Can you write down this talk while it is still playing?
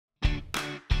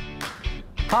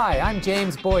Hi, I'm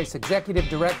James Boyce, Executive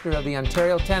Director of the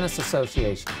Ontario Tennis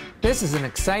Association. This is an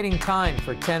exciting time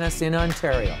for tennis in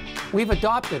Ontario. We've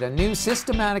adopted a new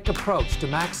systematic approach to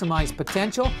maximize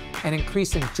potential and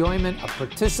increase enjoyment of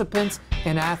participants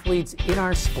and athletes in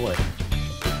our sport.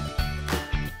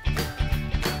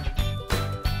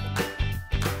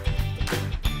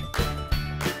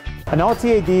 An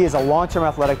LTAD is a long-term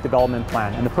athletic development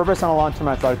plan, and the purpose on a long-term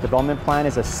athletic development plan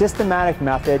is a systematic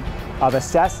method of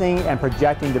assessing and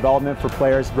projecting development for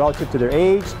players relative to their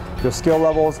age, their skill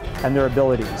levels, and their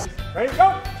abilities. Ready,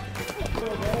 go!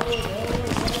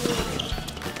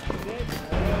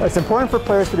 It's important for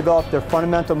players to develop their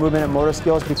fundamental movement and motor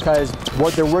skills because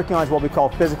what they're working on is what we call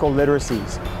physical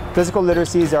literacies. Physical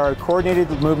literacies are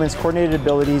coordinated movements, coordinated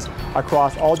abilities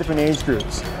across all different age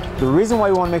groups. The reason why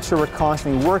we want to make sure we're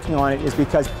constantly working on it is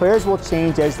because players will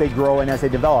change as they grow and as they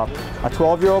develop. A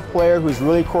 12-year-old player who's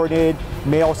really coordinated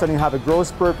may all of a sudden have a growth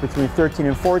spurt between 13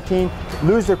 and 14,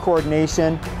 lose their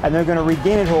coordination, and they're going to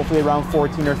regain it hopefully around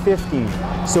 14 or 15.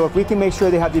 So if we can make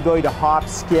sure they have the ability to hop,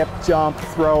 skip, jump,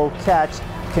 throw, catch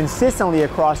consistently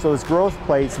across those growth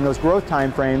plates and those growth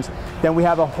time frames, then we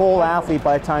have a whole athlete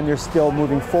by the time they're still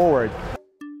moving forward.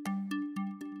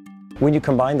 When you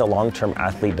combine the long-term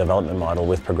athlete development model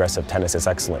with progressive tennis, it's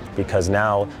excellent because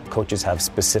now coaches have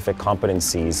specific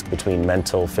competencies between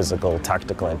mental, physical,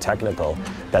 tactical, and technical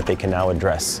that they can now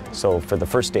address. So for the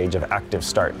first stage of active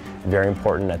start, very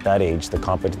important at that age, the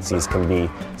competencies can be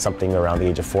something around the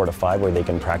age of 4 to 5 where they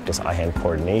can practice eye-hand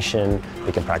coordination,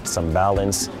 they can practice some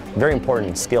balance, very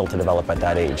important skill to develop at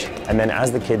that age. And then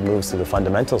as the kid moves to the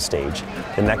fundamental stage,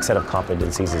 the next set of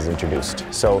competencies is introduced.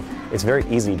 So it's very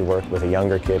easy to work with a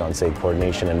younger kid on, say,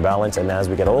 coordination and balance, and as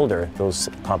we get older, those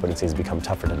competencies become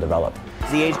tougher to develop.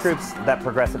 The age groups that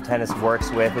progressive tennis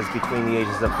works with is between the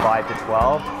ages of 5 to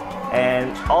 12,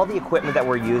 and all the equipment that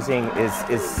we're using is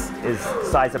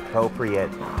size appropriate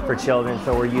for children.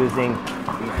 So we're using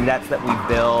nets that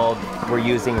we build, we're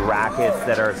using rackets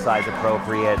that are size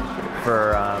appropriate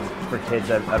for kids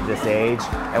of this age,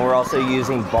 and we're also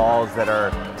using balls that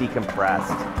are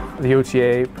decompressed. The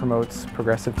OTA promotes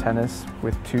progressive tennis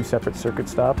with 2 separate circuit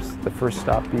stops. The first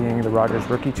stop being the Rogers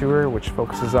Rookie Tour, which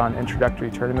focuses on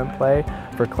introductory tournament play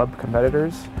for club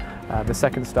competitors. The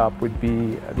second stop would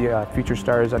be the Future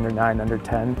Stars Under 9, Under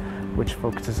 10, which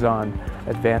focuses on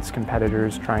advanced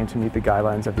competitors trying to meet the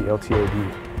guidelines of the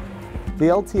LTAD. The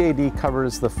LTAD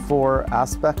covers the 4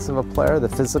 aspects of a player, the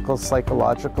physical,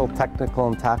 psychological, technical,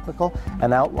 and tactical,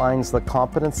 and outlines the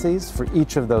competencies for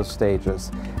each of those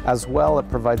stages. As well, it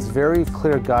provides very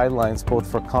clear guidelines both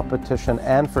for competition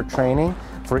and for training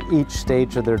for each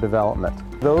stage of their development.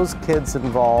 Those kids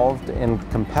involved in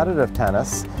competitive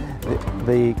tennis,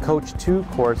 the Coach 2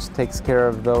 course takes care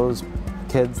of those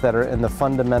kids that are in the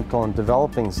fundamental and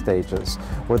developing stages,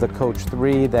 where the Coach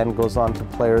 3 then goes on to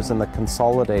players in the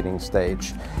consolidating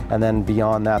stage, and then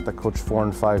beyond that the Coach 4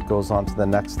 and 5 goes on to the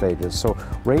next stages. So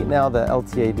right now the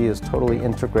LTAD is totally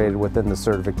integrated within the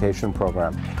certification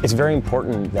program. It's very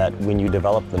important that when you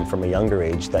develop them from a younger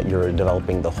age that you're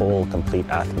developing the whole complete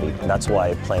athlete. And that's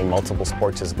why playing multiple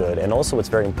sports is good, and also what's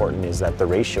very important is that the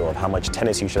ratio of how much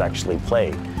tennis you should actually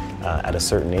play at a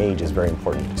certain age is very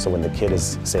important. So when the kid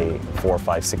is, say, 4,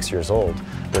 5, 6 years old,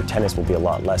 their tennis will be a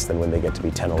lot less than when they get to be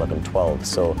 10, 11, 12.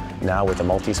 So now with the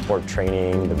multi-sport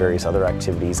training, the various other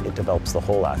activities, it develops the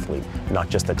whole athlete, not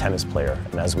just the tennis player.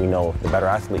 And as we know, the better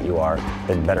athlete you are,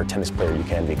 the better tennis player you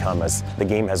can become as the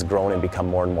game has grown and become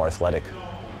more and more athletic.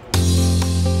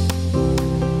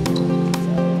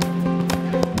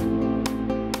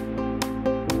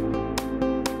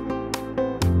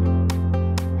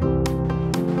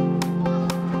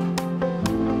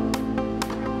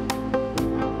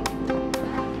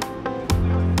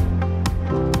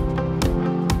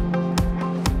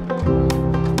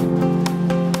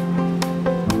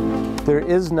 There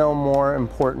is no more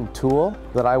important tool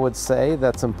that I would say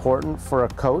that's important for a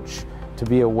coach to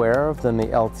be aware of than the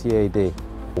LTAD.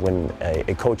 When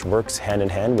a coach works hand in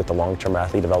hand with the long-term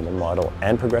athlete development model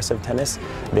and progressive tennis,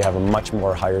 they have a much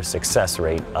more higher success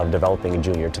rate of developing a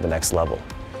junior to the next level.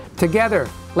 Together,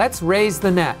 let's raise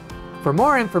the net. For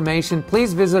more information,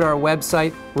 please visit our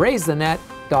website,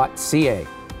 raisethenet.ca.